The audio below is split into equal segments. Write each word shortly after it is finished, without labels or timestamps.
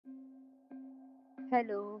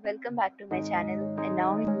Hello, welcome back to my channel. And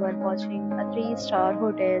now you are watching a 3-star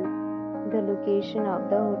hotel. The location of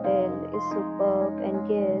the hotel is superb and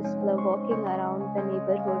guests love walking around the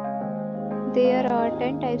neighborhood. There are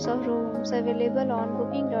 10 types of rooms available on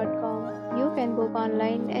booking.com. You can book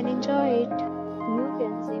online and enjoy it. You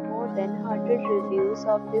can see more than 100 reviews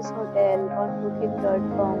of this hotel on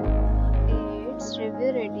booking.com. Its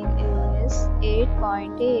review rating is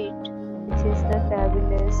 8.8, which is the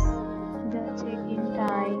fabulous. The check-in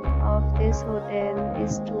time of this hotel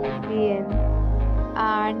is 2 p.m.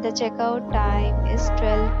 and the checkout time is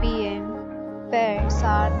 12 p.m. Pets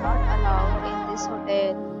are not allowed in this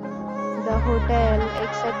hotel. The hotel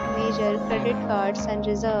accepts major credit cards and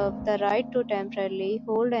reserves the right to temporarily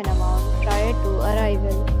hold an amount prior to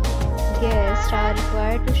arrival. Guests are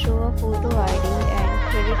required to show a photo ID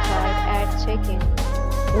and credit card at check-in.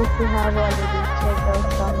 If you have already checked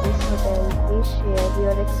out from this hotel, please share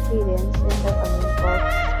your experience in the comment box.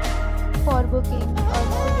 For booking or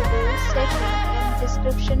more details, check in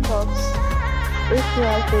description box. If you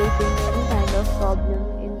are facing any kind of problem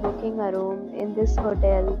in booking a room in this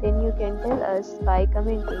hotel, then you can tell us by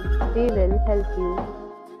commenting. We will help you.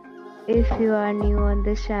 If you are new on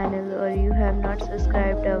this channel or you have not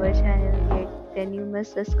subscribed our channel yet, then you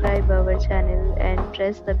must subscribe our channel and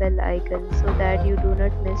press the bell icon so that you do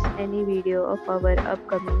not miss any video of our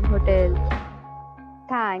upcoming hotel.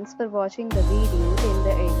 Thanks for watching the video till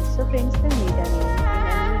the end. So friends, will meet again in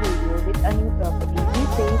a new video with a new property. Be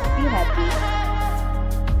safe, be happy.